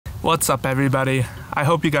What's up everybody? I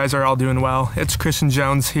hope you guys are all doing well. It's Christian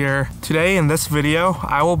Jones here. Today in this video,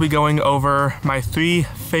 I will be going over my 3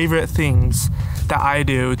 favorite things that I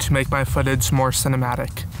do to make my footage more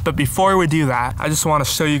cinematic. But before we do that, I just want to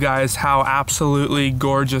show you guys how absolutely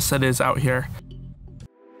gorgeous it is out here.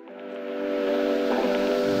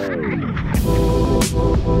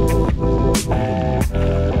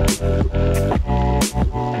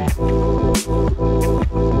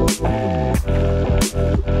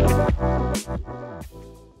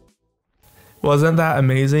 Wasn't that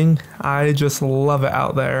amazing? I just love it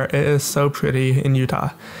out there. It is so pretty in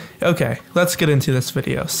Utah. Okay, let's get into this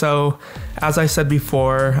video. So, as I said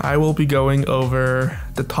before, I will be going over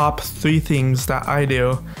the top 3 things that I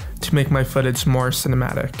do to make my footage more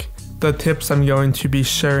cinematic. The tips I'm going to be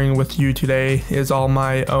sharing with you today is all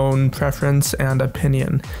my own preference and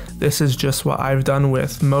opinion. This is just what I've done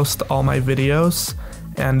with most all my videos,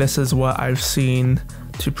 and this is what I've seen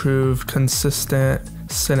to prove consistent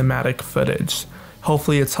cinematic footage.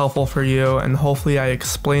 Hopefully it's helpful for you, and hopefully I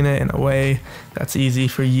explain it in a way that's easy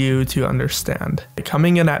for you to understand.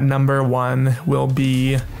 Coming in at number 1 will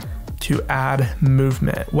be to add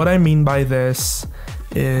movement. What I mean by this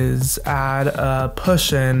is add a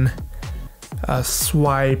push in, a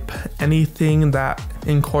swipe, anything that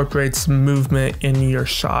incorporates movement in your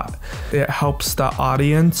shot. It helps the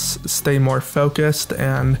audience stay more focused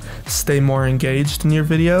and stay more engaged in your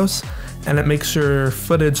videos, and it makes your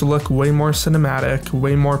footage look way more cinematic,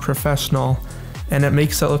 way more professional, and it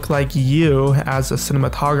makes it look like you as a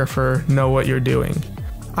cinematographer know what you're doing.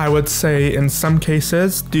 I would say in some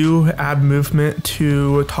cases do add movement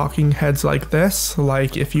to talking heads like this.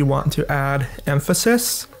 Like if you want to add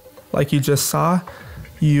emphasis, like you just saw,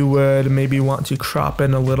 you would maybe want to crop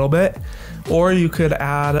in a little bit, or you could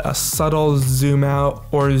add a subtle zoom out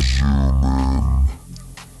or zoom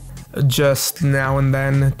in just now and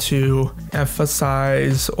then to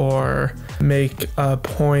emphasize or make a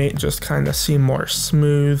point just kind of seem more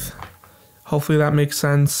smooth. Hopefully that makes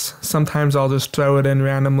sense. Sometimes I'll just throw it in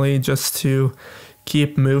randomly just to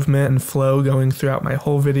keep movement and flow going throughout my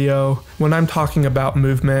whole video. When I'm talking about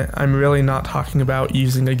movement, I'm really not talking about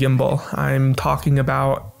using a gimbal. I'm talking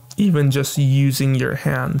about even just using your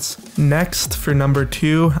hands. Next, for number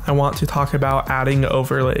 2, I want to talk about adding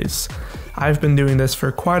overlays. I've been doing this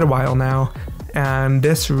for quite a while now, and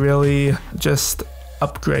this really just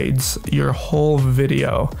upgrades your whole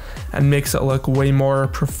video and makes it look way more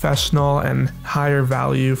professional and higher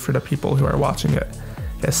value for the people who are watching it.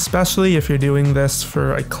 Especially if you're doing this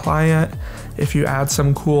for a client, if you add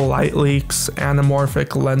some cool light leaks,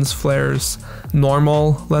 anamorphic lens flares,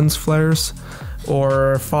 normal lens flares,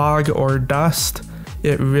 or fog or dust,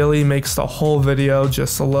 it really makes the whole video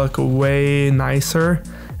just look way nicer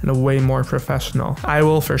and way more professional. I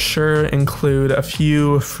will for sure include a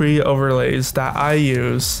few free overlays that I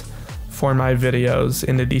use for my videos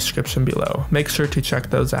in the description below. Make sure to check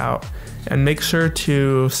those out, and make sure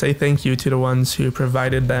to say thank you to the ones who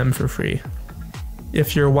provided them for free.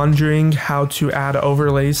 If you're wondering how to add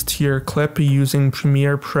overlays to your clip using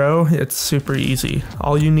Premiere Pro, it's super easy.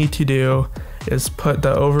 All you need to do is put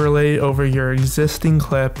the overlay over your existing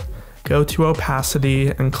clip, go to opacity,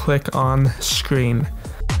 and click on screen.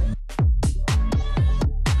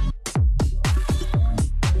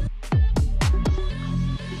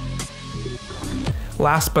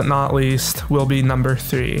 Last but not least will be number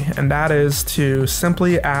 3, and that is to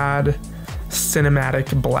simply add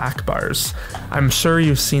cinematic black bars. I'm sure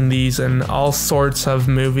you've seen these in all sorts of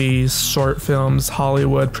movies, short films,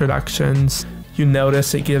 Hollywood productions. You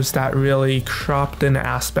notice it gives that really cropped in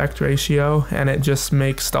aspect ratio, and it just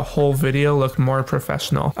makes the whole video look more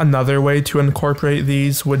professional. Another way to incorporate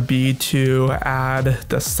these would be to add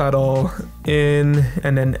the subtle in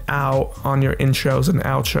and then out on your intros and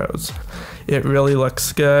outros. It really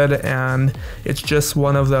looks good, and it's just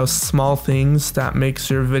one of those small things that makes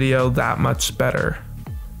your video that much better.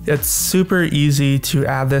 It's super easy to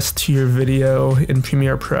add this to your video in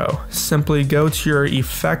Premiere Pro. Simply go to your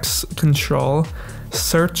effects control,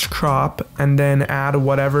 search crop, and then add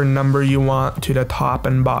whatever number you want to the top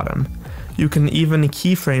and bottom. You can even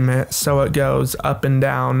keyframe it so it goes up and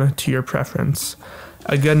down to your preference.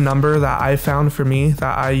 A good number that I found for me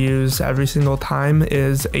that I use every single time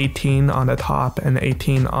is 18 on the top and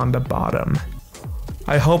 18 on the bottom.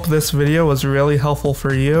 I hope this video was really helpful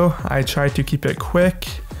for you. I tried to keep it quick,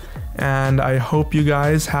 and I hope you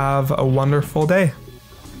guys have a wonderful day.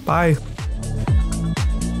 Bye.